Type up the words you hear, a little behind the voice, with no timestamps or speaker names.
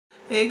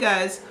Hey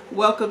guys,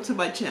 welcome to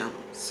my channel.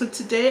 So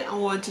today I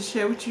wanted to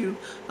share with you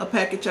a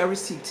package I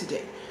received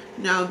today.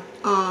 Now,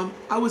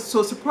 I was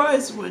so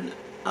surprised when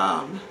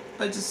I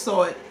just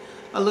saw it.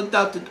 I looked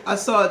out, I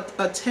saw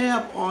a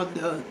tab on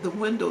the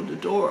window, the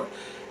door,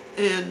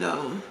 and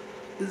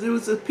there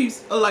was a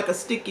piece of like a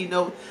sticky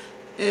note,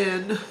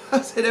 and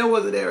I said that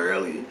wasn't there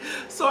earlier.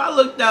 So I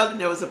looked out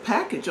and there was a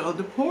package on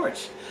the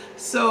porch.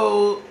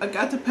 So I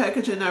got the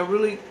package and I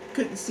really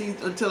couldn't see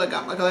until I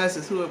got my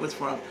glasses who it was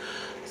from.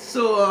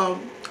 So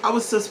I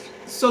was just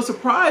so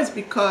surprised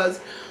because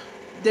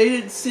they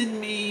didn't send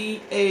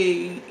me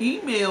a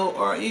email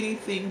or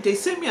anything. They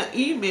sent me an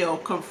email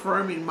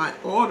confirming my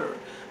order,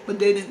 but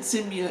they didn't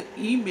send me an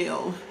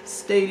email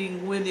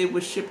stating when it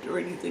was shipped or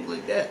anything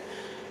like that.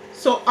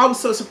 So I was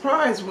so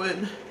surprised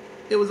when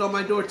it was on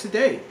my door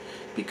today,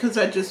 because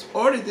I just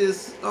ordered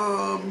this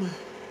on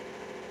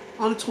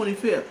the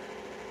 25th,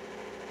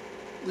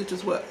 which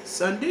is what,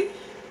 Sunday?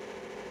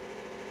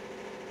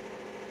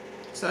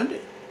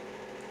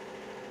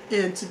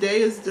 And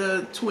today is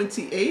the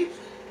 28th,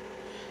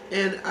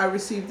 and I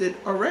received it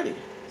already.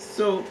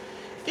 So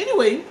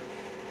anyway,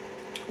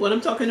 what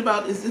I'm talking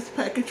about is this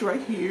package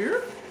right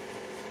here.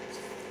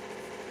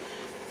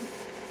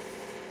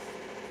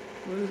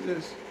 What is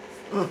this?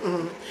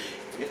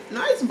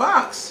 Nice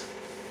box.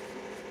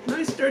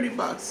 Nice sturdy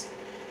box.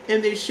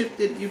 And they shipped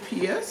it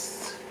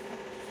UPS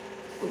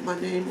with my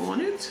name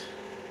on it.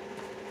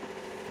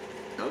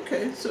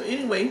 Okay, so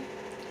anyway,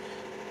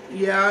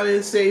 yeah, I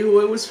didn't say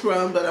who it was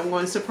from, but I'm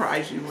going to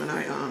surprise you when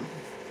I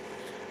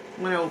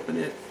open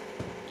it.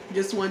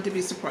 Just wanted to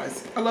be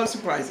surprised. I love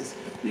surprises.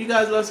 Do you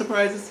guys love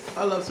surprises?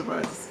 I love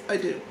surprises. I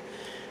do.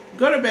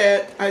 Good or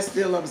bad, I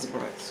still love a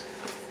surprise.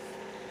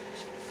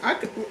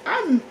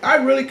 I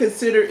really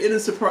consider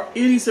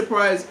any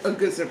surprise a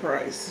good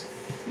surprise.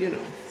 You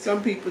know,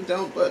 some people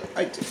don't, but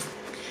I do.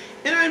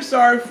 And I'm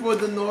sorry for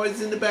the noise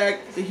in the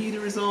back. The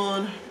heater is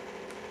on.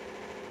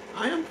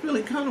 I am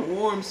feeling kind of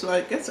warm, so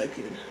I guess I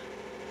can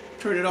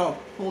turn it off.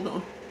 Hold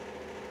on.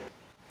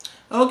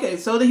 Okay,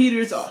 so the heater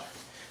is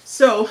off.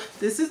 So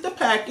this is the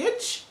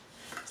package.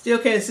 Still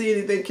can't see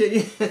anything, can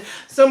you?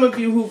 Some of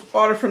you who've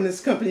ordered from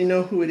this company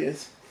know who it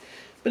is.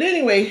 But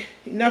anyway,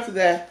 enough of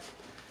that.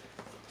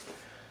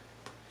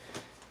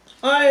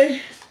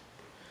 I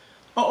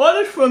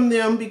ordered from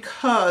them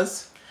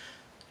because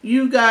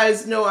you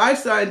guys know I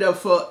signed up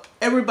for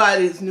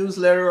everybody's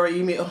newsletter or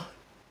email.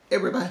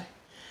 Everybody.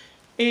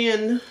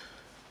 And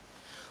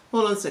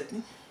hold on a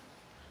second.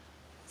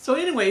 So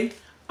anyway,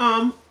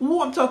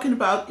 who I'm talking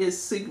about is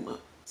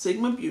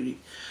Sigma Beauty.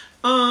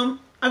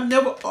 I've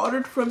never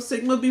ordered from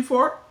Sigma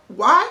before.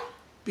 Why?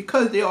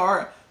 Because they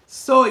are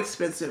so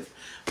expensive.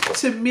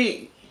 To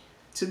me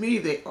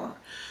they are.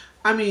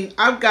 I mean,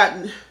 I've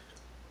gotten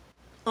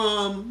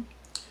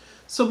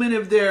so many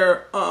of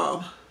their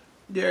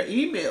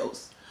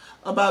emails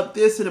about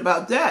this and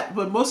about that,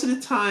 but most of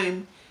the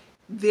time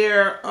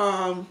they're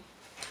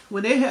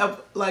when they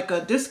have like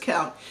a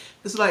discount,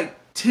 it's like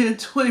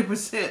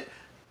 10-20%.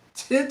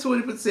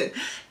 10-20%.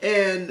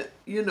 And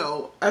you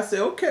know, I say,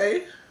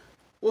 okay,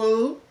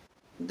 well,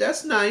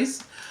 that's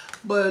nice,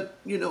 but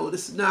you know,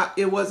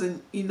 it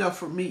wasn't enough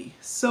for me.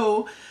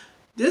 So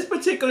this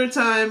particular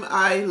time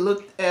I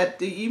looked at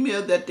the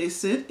email that they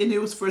sent and it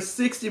was for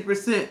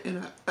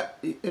 60%,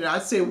 and I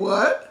say,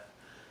 what?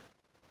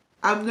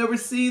 I've never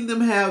seen them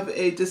have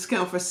a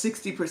discount for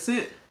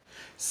 60%.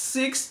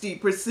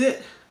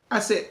 60%. I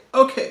said,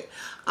 okay,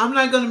 I'm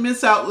not gonna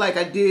miss out like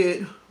I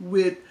did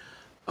with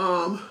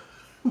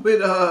who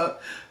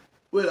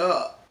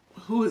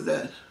is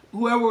that?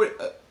 Whoever,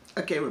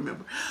 I can't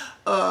remember.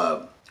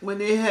 When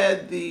they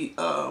had the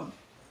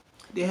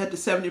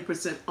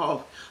 70%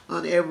 off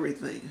on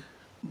everything,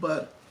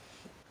 but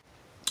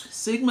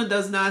Sigma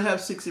does not have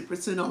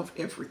 60% off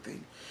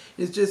everything.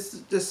 It's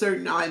just the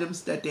certain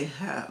items that they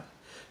have,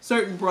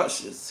 certain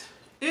brushes,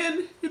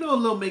 and you know, a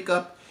little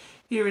makeup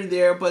here and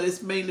there, but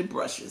it's mainly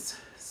brushes.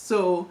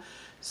 So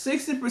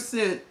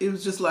 60%, it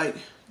was just like,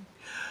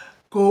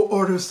 go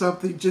order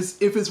something.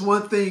 Just if it's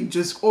one thing,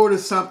 just order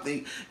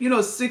something. You know,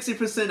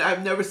 60%,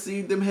 I've never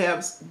seen them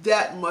have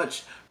that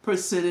much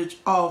percentage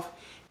off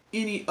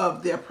any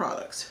of their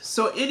products.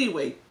 So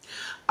anyway,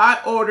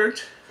 I ordered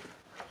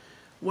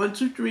 1,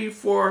 2, 3,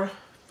 4,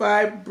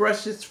 5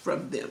 brushes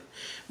from them,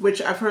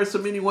 which I've heard so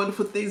many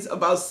wonderful things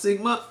about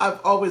Sigma.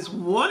 I've always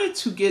wanted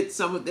to get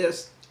some of their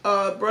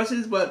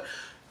brushes, but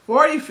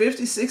 $40,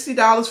 $50,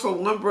 $60 for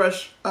one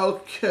brush.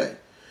 Okay.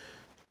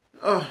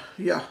 Oh,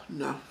 yeah,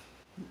 no.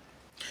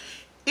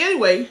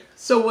 Anyway,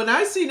 so when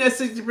I seen that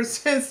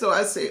 60%, so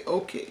I say,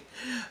 okay,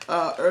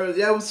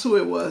 that was who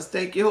it was.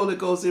 Thank you, Holy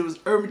Ghost. It was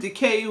Urban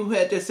Decay who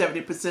had their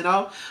 70%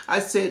 off. I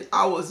said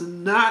I was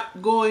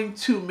not going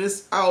to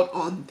miss out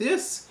on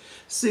this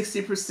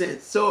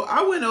 60%. So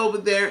I went over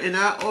there and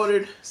I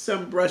ordered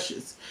some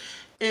brushes.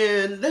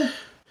 And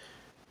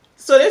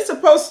so they're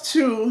supposed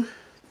to,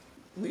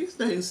 these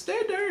things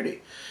stay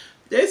dirty.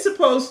 They're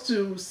supposed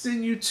to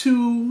send you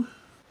two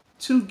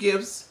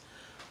gifts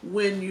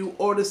when you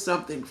order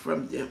something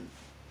from them.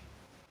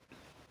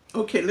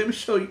 Okay, let me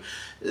show you.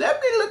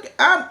 Let me look.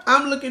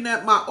 I'm looking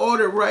at my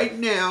order right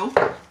now,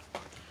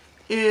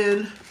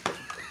 and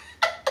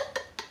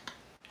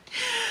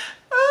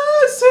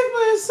Sigma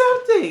is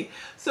something.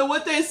 So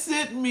what they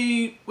sent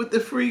me with the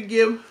free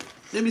gift.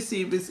 Let me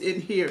see if it's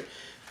in here,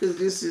 because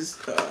this is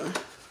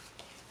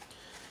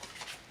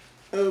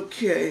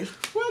okay.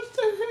 What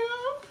the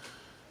hell?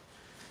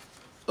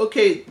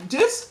 Okay,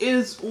 this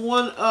is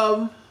one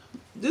of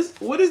this.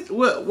 What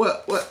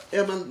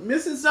am I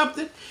missing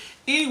something?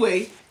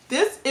 Anyway,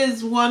 this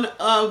is one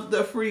of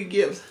the free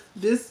gifts.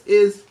 This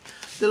is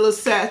the little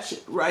sachet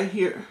right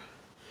here.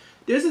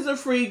 This is a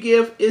free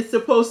gift. It's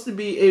supposed to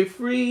be a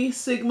free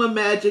Sigma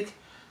Magic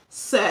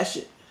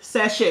sachet.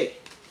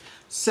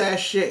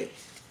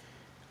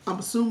 I'm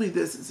assuming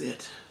this is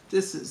it.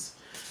 This is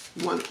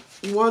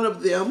one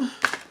of them.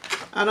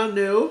 I don't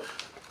know.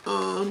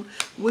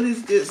 What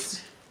is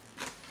this?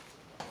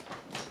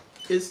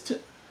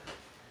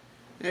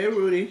 Hey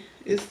Rudy,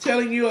 it's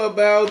telling you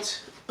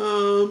about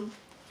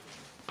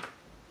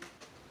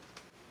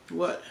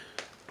what?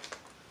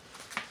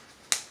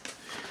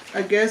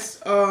 I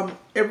guess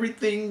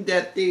everything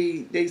that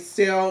they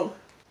sell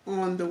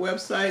on the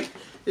website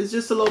is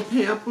just a little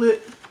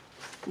pamphlet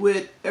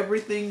with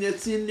everything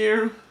that's in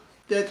there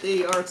that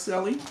they are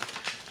selling.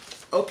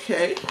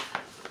 Okay.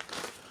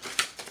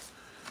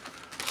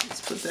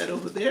 Let's put that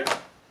over there.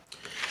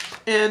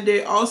 And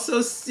they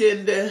also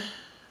send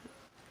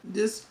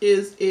this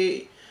is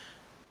a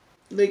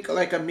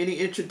like a mini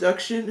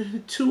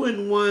introduction,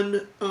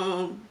 2-in-1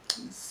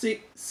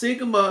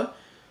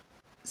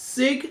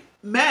 Sig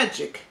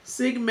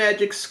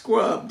Magic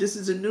Scrub. This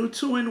is a new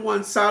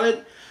 2-in-1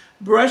 solid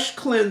brush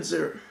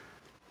cleanser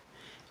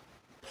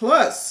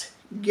plus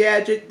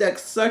gadget that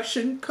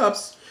suction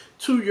cups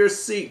to your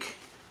sink.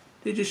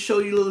 They just show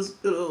you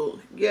little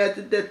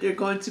gadget that they're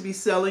going to be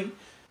selling,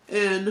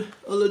 and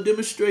a little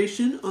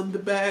demonstration on the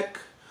back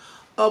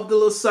of the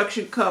little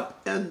suction cup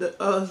and the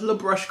little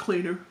brush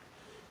cleaner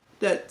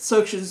that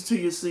suctions to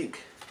your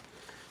sink.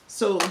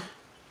 So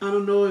I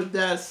don't know if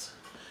that's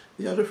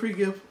the other free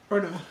gift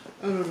or not.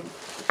 I don't know.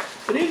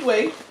 But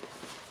anyway,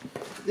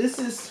 this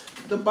is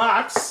the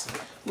box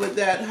with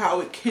that,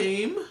 how it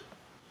came.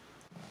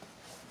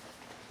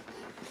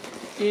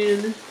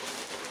 And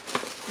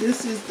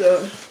this is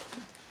the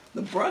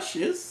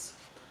brushes,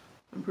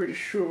 I'm pretty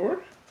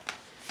sure.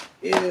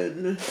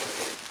 And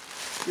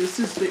this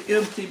is the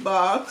empty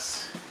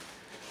box,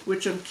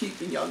 which I'm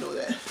keeping, y'all know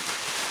that.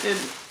 And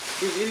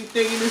is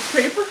anything in this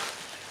paper?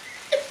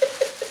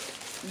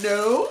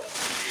 No,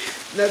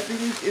 nothing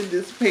is in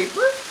this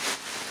paper.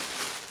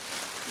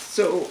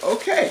 So,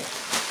 okay.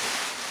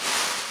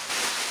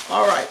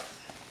 All right.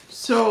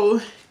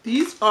 So,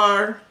 these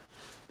are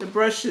the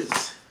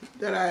brushes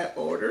that I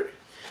ordered.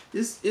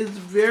 This is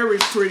very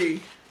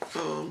pretty.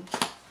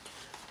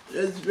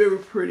 It's very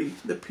pretty,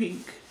 the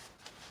pink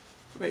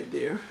right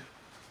there.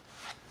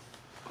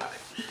 All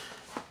right.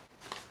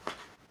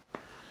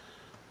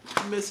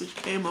 The message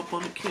came up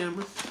on the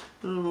camera.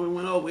 I don't know, it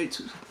went all the way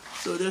to.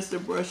 So that's the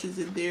brushes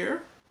in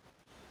there.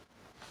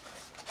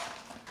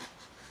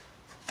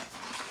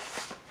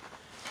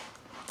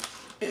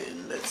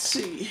 And let's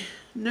see.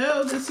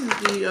 No, this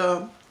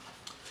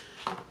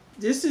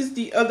is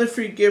the other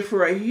free gift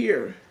right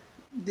here.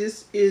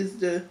 This is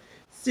the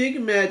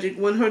Sig Magic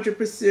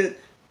 100%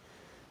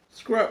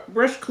 scrub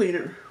brush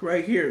cleaner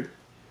right here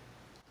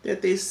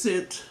that they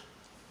sent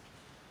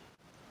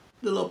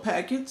the little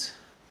packets.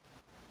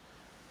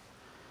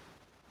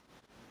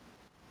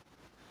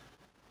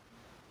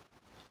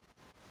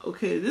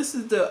 Okay, this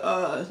is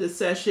the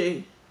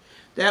sachet.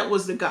 That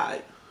was the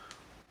guide.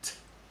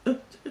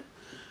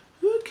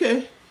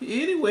 Okay.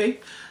 Anyway,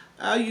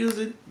 I'll use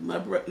it.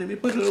 Let me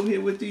put it over here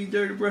with these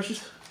dirty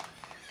brushes.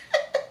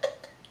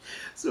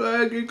 So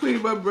I can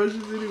clean my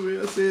brushes anyway.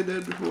 I said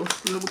that before.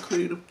 I'm gonna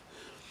clean them.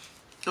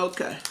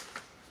 Okay.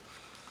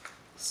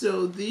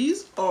 So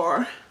these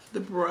are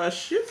the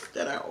brushes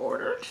that I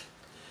ordered.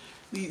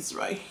 These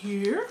right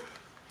here.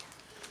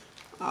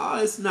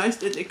 It's nice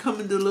that they come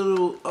in the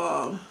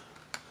little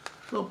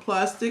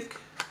plastic.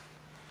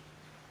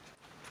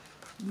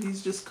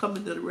 These just come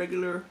in the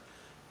regular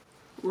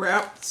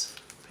wrapped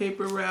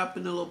paper wrap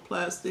and a little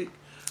plastic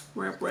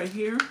wrap right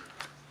here.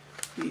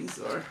 These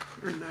are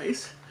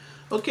nice.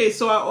 Okay,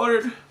 so I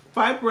ordered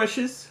 5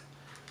 brushes,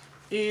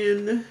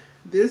 and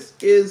this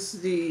is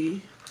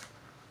the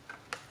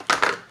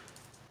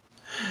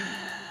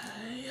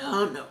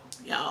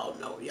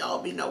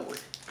y'all be knowing.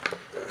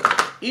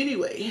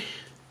 Anyway,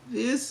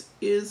 this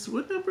is,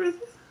 what number is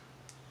it?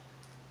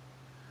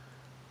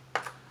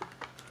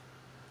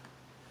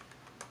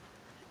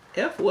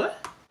 F what?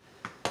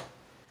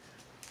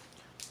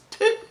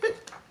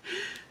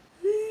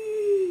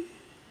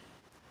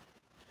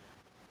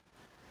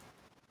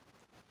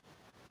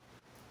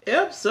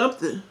 F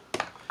something.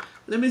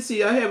 Let me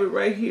see, I have it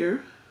right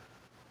here.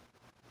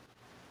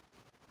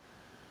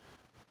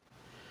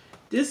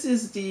 This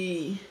is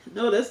the,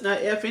 no, that's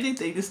not F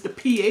anything, it's the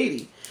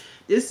P80.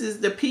 This is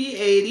the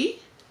P80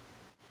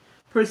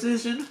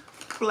 Precision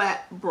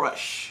Flat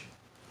Brush.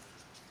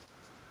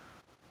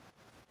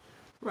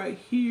 right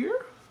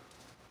here.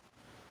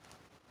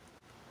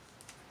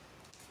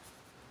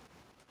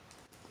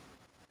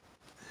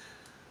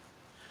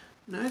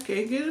 Now I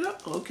can't get it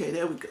up. Okay,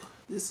 there we go.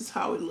 This is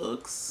how it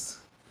looks.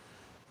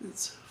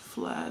 It's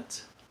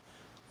flat.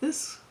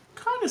 It's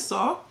kind of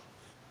soft,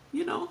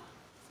 you know.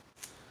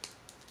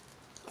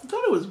 I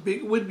thought it was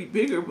big, would be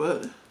bigger,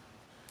 but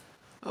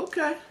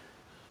okay.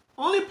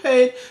 Only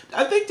paid,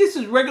 I think this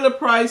is regular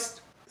price,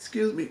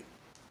 excuse me,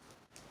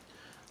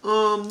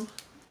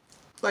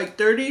 like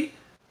 30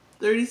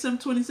 some,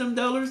 $20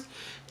 some,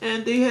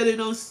 and they had it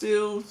on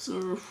sale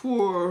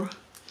for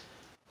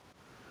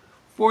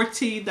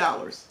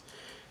 $14,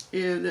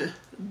 and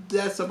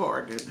that's a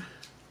bargain.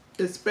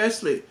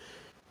 Especially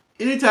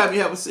anytime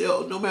you have a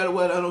sale, no matter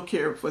what, I don't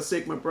care for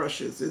Sigma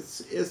brushes,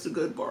 it's a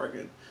good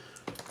bargain.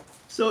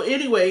 So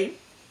anyway,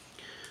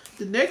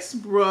 the next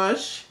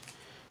brush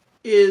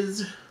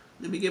is,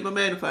 let me get my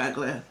magnifying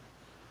glass.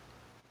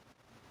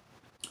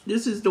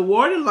 This is the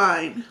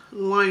Waterline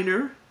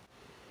liner.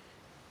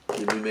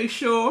 Let me make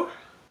sure.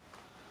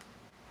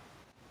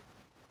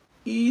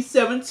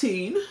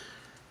 E17.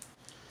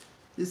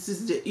 This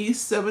is the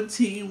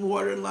E17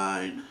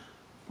 Waterline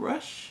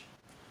brush.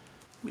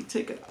 Let me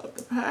take it out of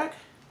the pack.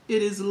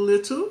 It is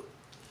little.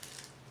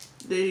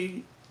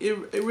 It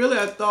really,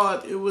 I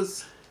thought it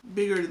was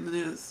bigger than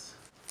this.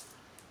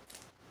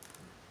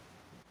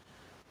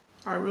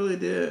 I really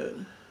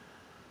did.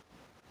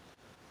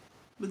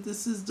 But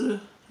this is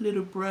the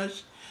little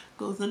brush,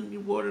 goes under the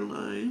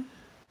waterline.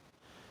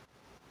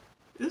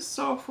 It's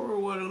soft for a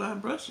waterline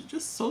brush, it's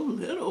just so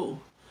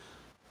little.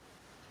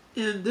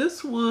 And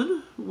this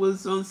one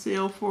was on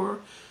sale for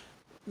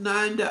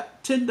 $10,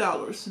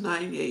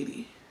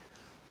 $9.80.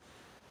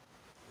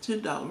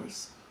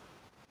 $10.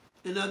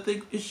 And I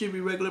think it should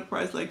be regular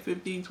price, like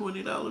 $15,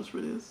 $20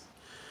 for this.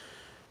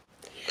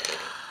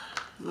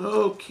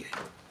 Okay.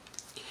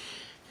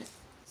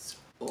 So,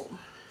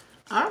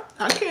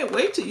 I can't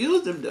wait to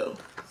use them though.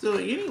 So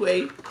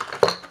anyway,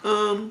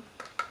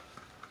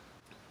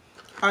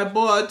 I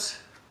bought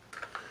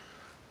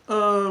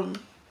an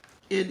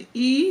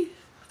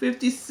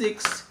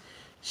E56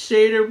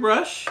 Shader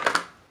brush,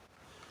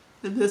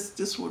 and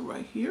this one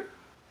right here.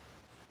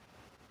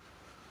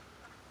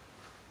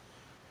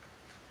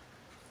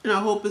 And I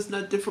hope it's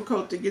not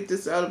difficult to get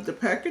this out of the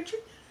packaging.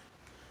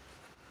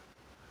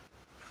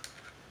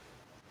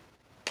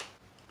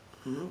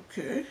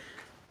 Okay.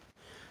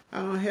 I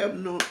don't have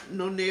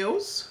no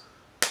nails.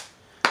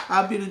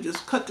 I'll be to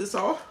just cut this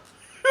off.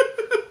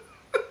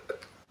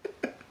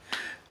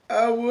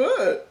 I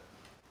would.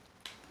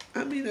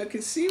 I mean, I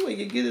can see when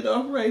you get it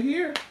off right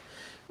here.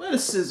 Where are the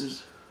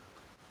scissors?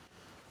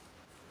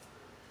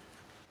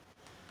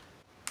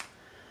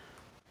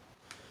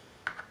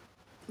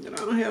 And I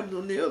don't have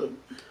no nail.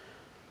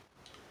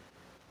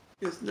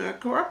 It's not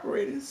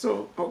cooperating,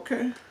 so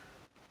okay.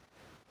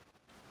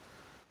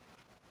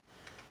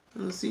 I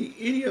don't see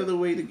any other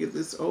way to get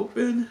this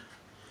open.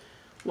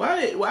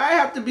 Why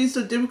have to be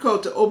so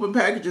difficult to open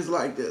packages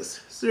like this?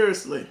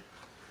 Seriously.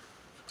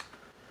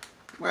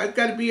 Why it's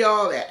got to be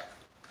all that?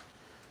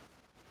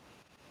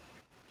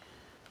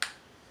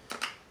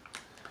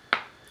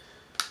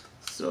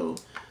 So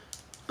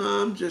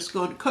I'm just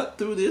going to cut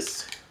through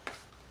this.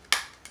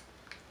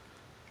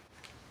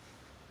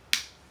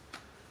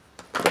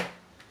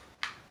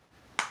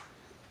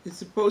 It's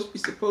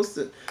supposed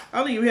to, I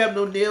don't even have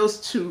no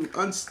nails to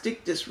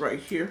unstick this right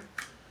here.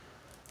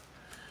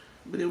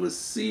 But it was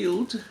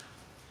sealed.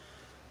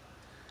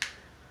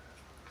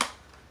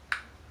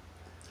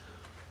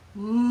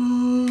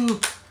 Ooh.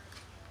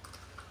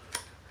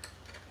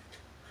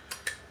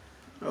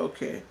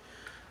 Okay.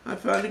 I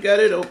finally got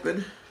it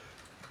open.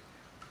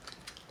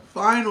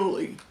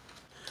 Finally.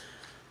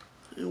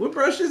 And what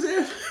brush is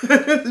it?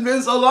 It's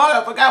been so long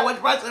I forgot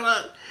what brush it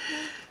was.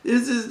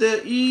 This is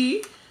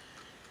the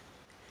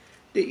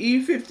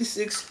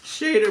E56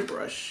 Shader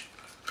brush.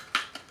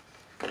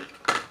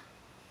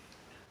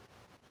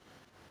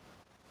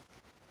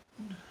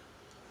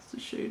 It's a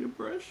shader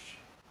brush.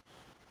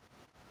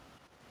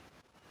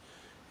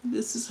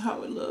 This is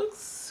how it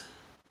looks.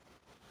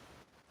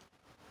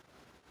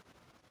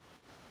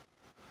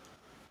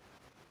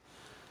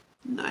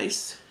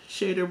 Nice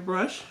shader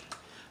brush.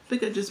 I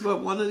think I just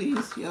bought one of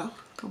these. Yeah,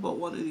 I bought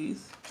one of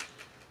these.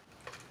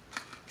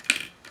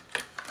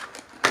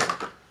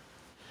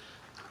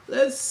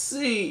 Let's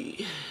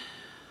see.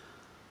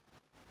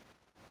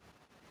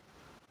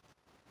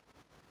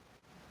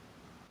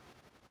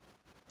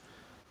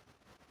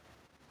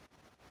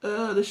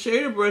 The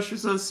shader brush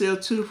was on sale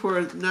too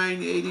for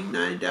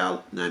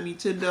 $9.89. I mean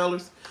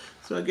 $10.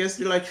 So I guess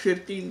they're like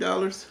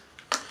 $15.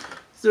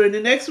 So the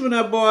next one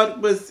I bought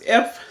was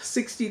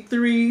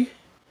F63,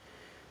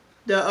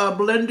 the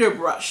blender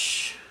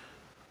brush.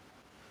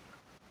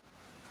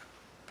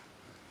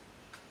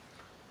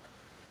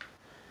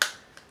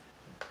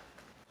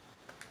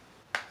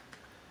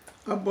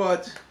 I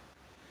bought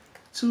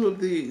 2 of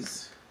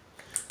these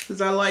because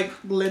I like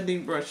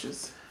blending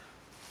brushes.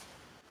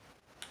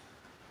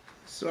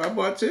 So I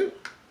bought 2.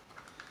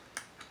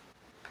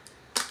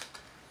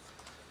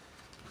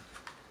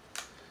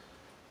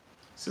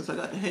 Since I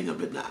got the hang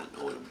of it now, I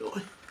know what I'm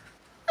doing.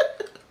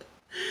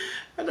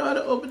 I know how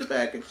to open the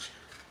package.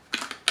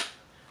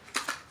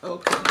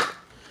 Okay.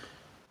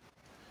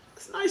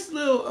 It's a nice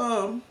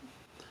little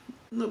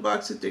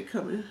box that they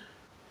come in.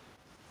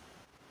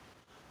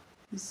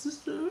 This is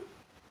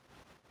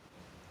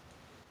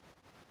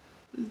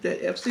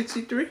that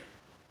F63?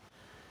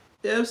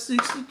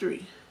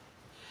 F63.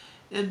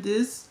 And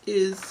this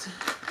is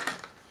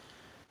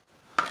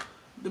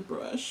the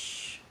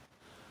brush.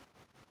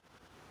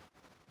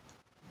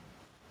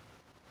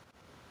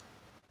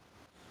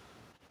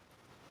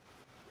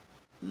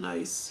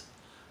 Nice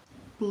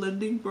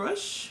blending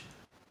brush.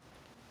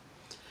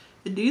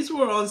 And these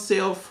were on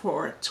sale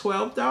for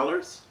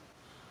 $12.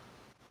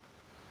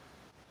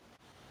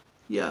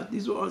 Yeah,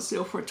 these were on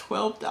sale for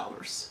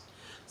 $12.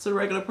 So the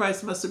regular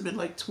price must have been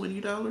like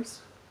 $20.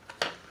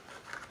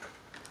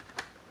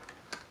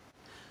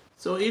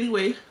 So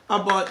anyway,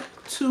 I bought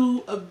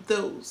 2 of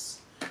those.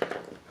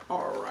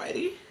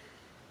 Alrighty.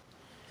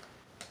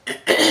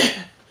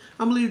 I'm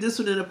gonna leave this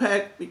one in a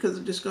pack because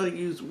I'm just gonna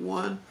use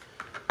one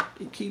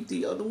and keep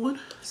the other one.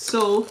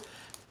 So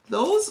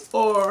those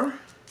are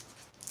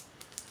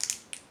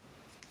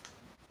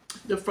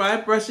the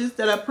 5 brushes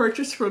that I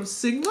purchased from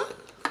Sigma.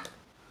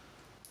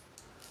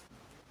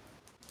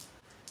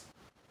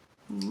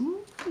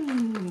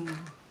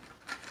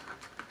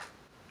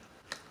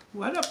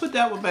 Why did I put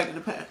that one back in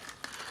the pack?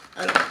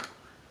 I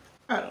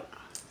don't know.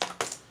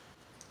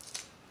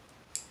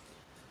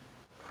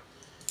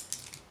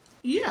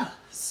 Yeah,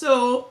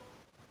 so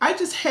I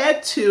just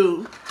had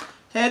to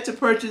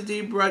purchase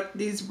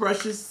these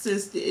brushes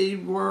since they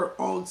were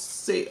on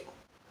sale.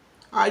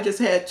 I just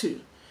had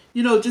to.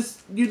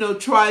 Just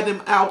try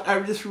them out. I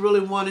just really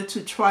wanted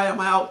to try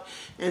them out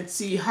and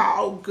see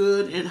how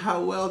good and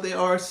how well they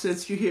are,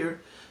 since you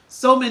hear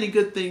so many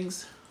good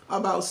things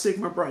about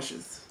Sigma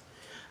brushes.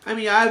 I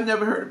mean, I've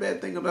never heard a bad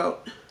thing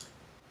about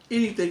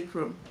anything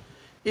from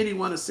any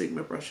one of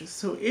Sigma brushes.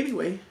 So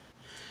anyway,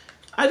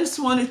 I just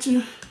wanted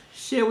to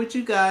share with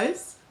you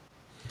guys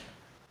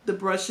the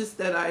brushes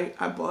that I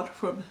bought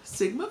from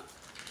Sigma.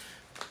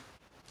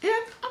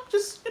 And I'm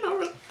just,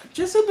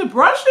 just in the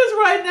brushes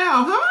right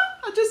now, huh?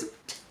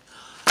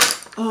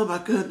 Oh my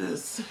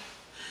goodness.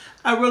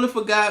 I really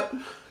forgot.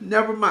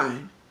 Never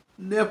mind.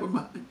 Never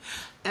mind.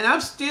 And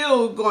I'm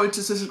still going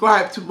to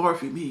subscribe to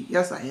Morphe Me.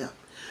 Yes, I am.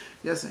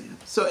 Yes, I am.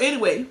 So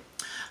anyway,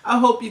 I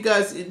hope you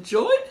guys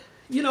enjoyed.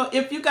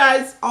 If you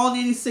guys own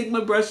any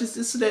Sigma brushes,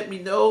 just let me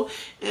know.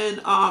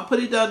 And put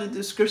it down in the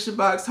description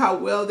box how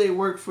well they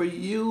work for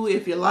you.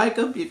 If you like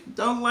them, if you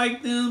don't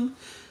like them.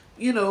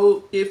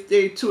 If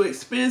they're too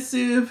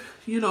expensive,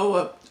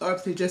 or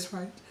if they're just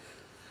right.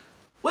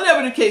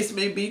 Whatever the case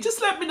may be,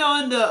 just let me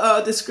know in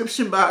the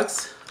description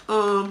box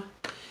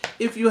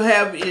if you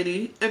have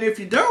any. And if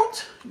you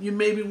don't, you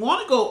maybe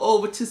want to go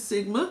over to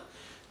Sigma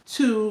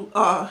to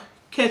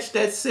catch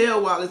that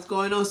sale while it's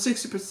going on,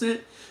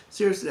 60%.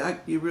 Seriously,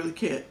 you really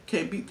can't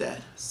beat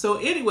that. So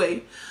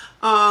anyway,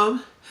 I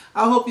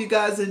hope you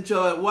guys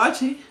enjoyed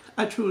watching.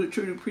 I truly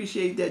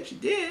appreciate that you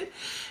did.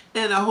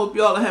 And I hope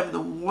you all are having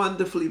a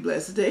wonderfully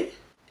blessed day.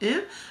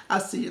 And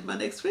I'll see you in my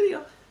next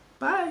video.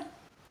 Bye.